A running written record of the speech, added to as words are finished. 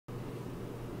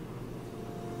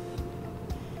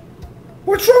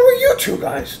What's wrong with you two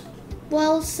guys?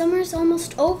 Well, summer's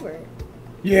almost over.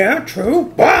 Yeah,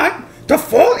 true, but the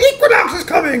Fall Equinox is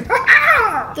coming!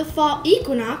 Ha-ha! The Fall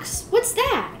Equinox? What's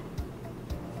that?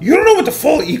 You don't know what the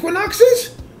Fall Equinox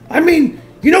is? I mean,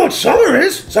 you know what summer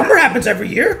is. Summer happens every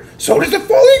year. So does the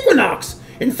Fall Equinox.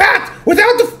 In fact,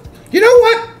 without the... You know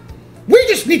what? We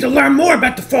just need to learn more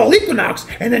about the Fall Equinox,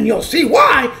 and then you'll see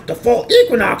why the Fall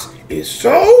Equinox is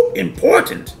so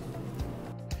important.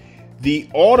 The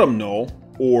autumnal,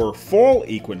 or fall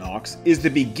equinox, is the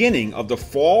beginning of the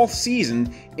fall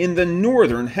season in the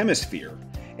northern hemisphere,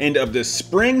 and of the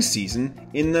spring season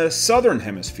in the southern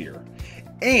hemisphere.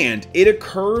 And it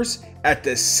occurs at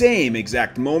the same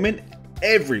exact moment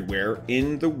everywhere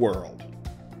in the world.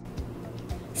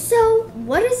 So,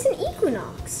 what is an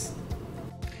equinox?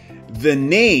 The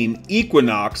name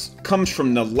equinox comes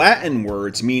from the Latin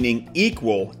words meaning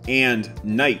equal and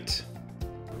night.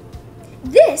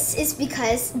 This is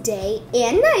because day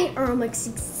and night are almost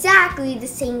exactly the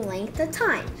same length of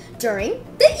time during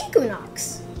the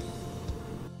equinox.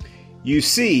 You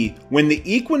see, when the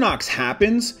equinox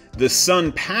happens, the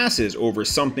sun passes over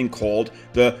something called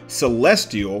the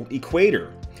celestial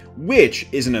equator, which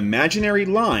is an imaginary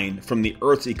line from the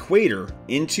Earth's equator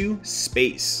into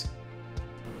space.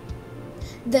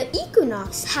 The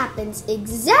equinox happens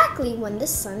exactly when the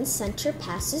sun's center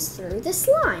passes through this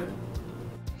line.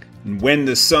 When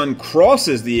the sun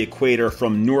crosses the equator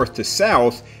from north to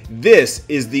south, this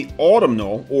is the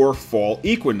autumnal or fall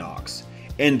equinox,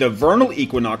 and the vernal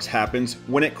equinox happens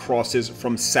when it crosses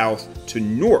from south to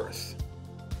north.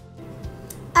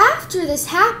 After this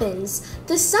happens,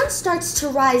 the sun starts to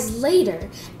rise later,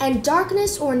 and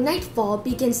darkness or nightfall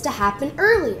begins to happen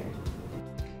earlier.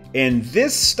 And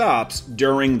this stops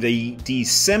during the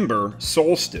December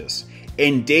solstice,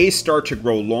 and days start to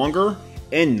grow longer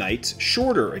and nights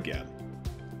shorter again.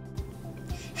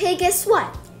 Hey, guess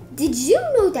what? Did you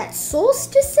know that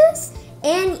solstices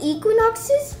and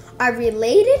equinoxes are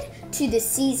related to the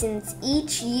seasons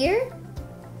each year?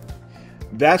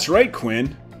 That's right,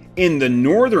 Quinn. In the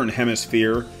northern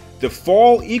hemisphere, the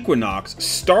fall equinox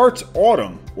starts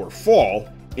autumn or fall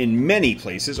in many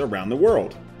places around the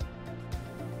world.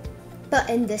 But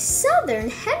in the southern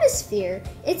hemisphere,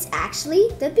 it's actually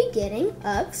the beginning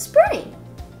of spring.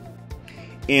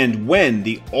 And when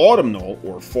the autumnal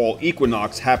or fall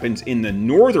equinox happens in the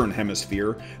northern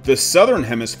hemisphere, the southern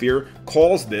hemisphere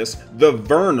calls this the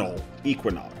vernal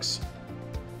equinox.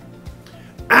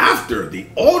 After the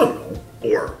autumnal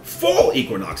or fall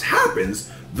equinox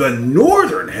happens, the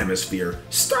northern hemisphere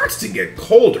starts to get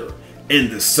colder and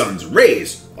the sun's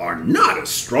rays are not as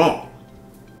strong.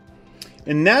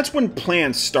 And that's when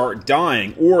plants start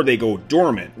dying or they go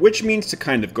dormant, which means to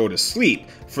kind of go to sleep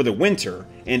for the winter,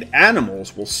 and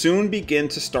animals will soon begin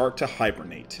to start to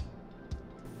hibernate.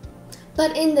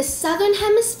 But in the southern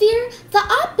hemisphere,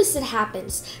 the opposite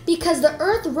happens because the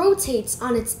Earth rotates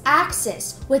on its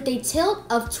axis with a tilt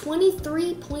of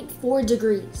 23.4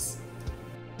 degrees.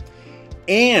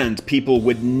 And people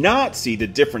would not see the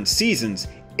different seasons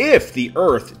if the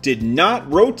Earth did not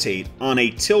rotate on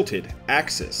a tilted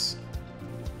axis.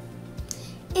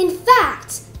 In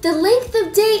fact, the length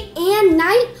of day and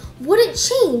night wouldn't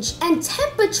change and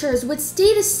temperatures would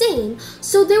stay the same,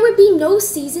 so there would be no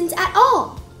seasons at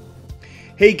all.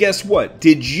 Hey, guess what?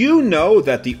 Did you know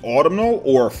that the autumnal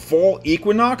or fall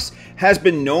equinox has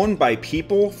been known by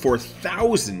people for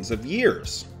thousands of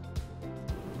years?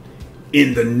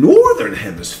 In the northern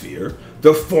hemisphere,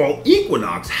 the fall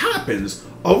equinox happens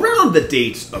around the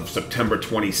dates of September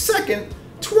 22nd,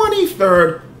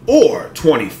 23rd, or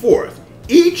 24th,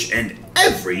 each and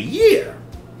every year.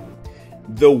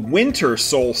 The winter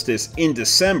solstice in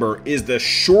December is the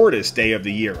shortest day of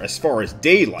the year as far as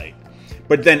daylight.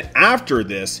 But then after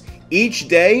this, each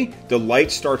day the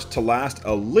light starts to last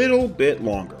a little bit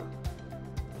longer.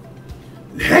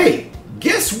 Hey,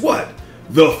 guess what?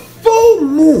 The full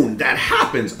moon that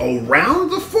happens around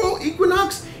the fall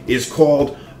equinox is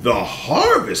called the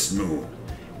harvest moon.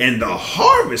 And the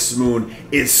harvest moon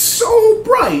is so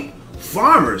bright,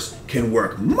 farmers can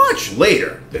work much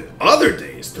later than other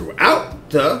days throughout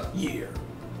the year.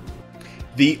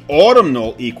 The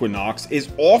autumnal equinox is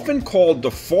often called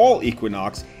the fall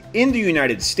equinox in the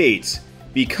United States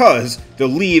because the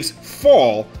leaves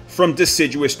fall from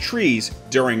deciduous trees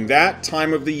during that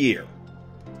time of the year.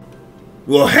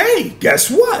 Well, hey,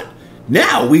 guess what?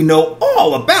 Now we know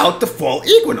all about the fall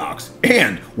equinox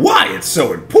and why it's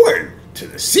so important to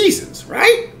the seasons,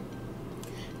 right?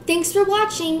 Thanks for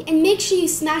watching, and make sure you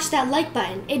smash that like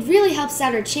button. It really helps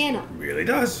out our channel. Really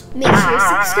does. Make sure to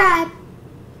subscribe.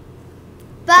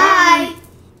 Bye!